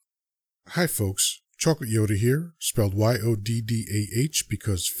Hi folks, Chocolate Yoddah here, spelled Yoddah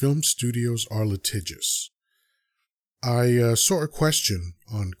because film studios are litigious. I saw a question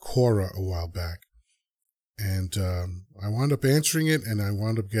on Quora a while back, and I wound up answering it, and I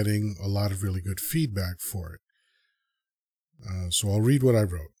wound up getting a lot of really good feedback for it. So I'll read what I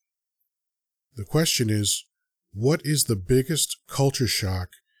wrote. The question is, what is the biggest culture shock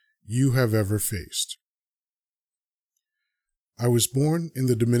you have ever faced? I was born in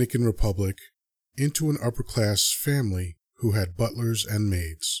the Dominican Republic into an upper-class family who had butlers and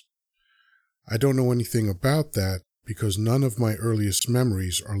maids. I don't know anything about that because none of my earliest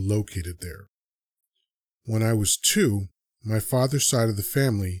memories are located there. When I was 2, my father's side of the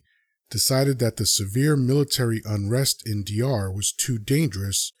family decided that the severe military unrest in DR was too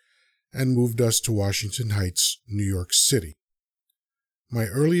dangerous and moved us to Washington Heights, New York City. My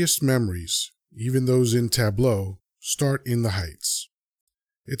earliest memories, even those in tableau, start in the Heights.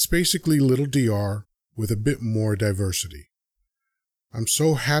 It's basically Little DR with a bit more diversity. I'm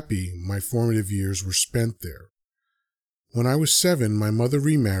so happy my formative years were spent there. When I was 7, my mother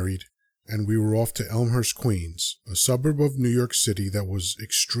remarried, and we were off to Elmhurst, Queens, a suburb of New York City that was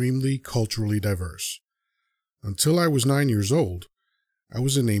extremely culturally diverse. Until I was 9 years old, I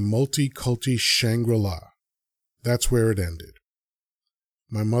was in a multi-culti Shangri-La. That's where it ended.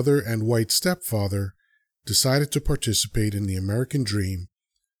 My mother and white stepfather decided to participate in the American dream,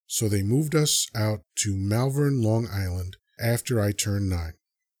 so they moved us out to Malvern, Long Island after I turned 9.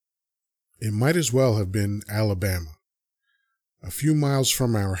 It might as well have been Alabama. A few miles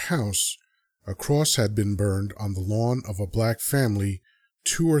from our house, a cross had been burned on the lawn of a black family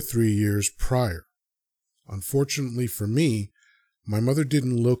 2 or 3 years prior. Unfortunately for me, my mother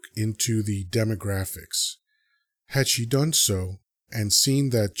didn't look into the demographics. Had she done so and seen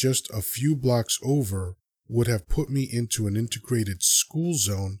that just a few blocks over would have put me into an integrated school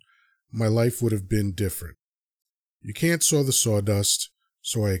zone, my life would have been different. You can't saw the sawdust,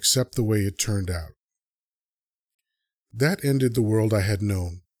 so I accept the way it turned out. That ended the world I had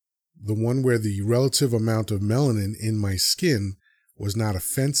known, the one where the relative amount of melanin in my skin was not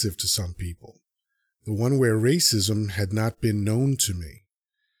offensive to some people, the one where racism had not been known to me.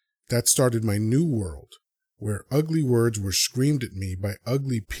 That started my new world, where ugly words were screamed at me by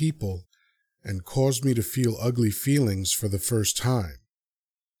ugly people and caused me to feel ugly feelings for the first time.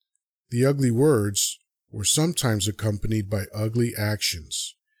 The ugly words were sometimes accompanied by ugly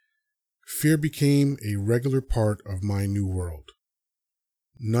actions. Fear became a regular part of my new world.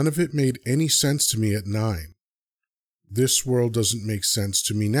 None of it made any sense to me at 9. This world doesn't make sense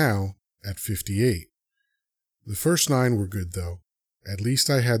to me now at 58. The first 9 were good though. At least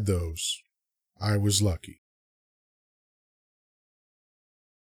I had those. I was lucky.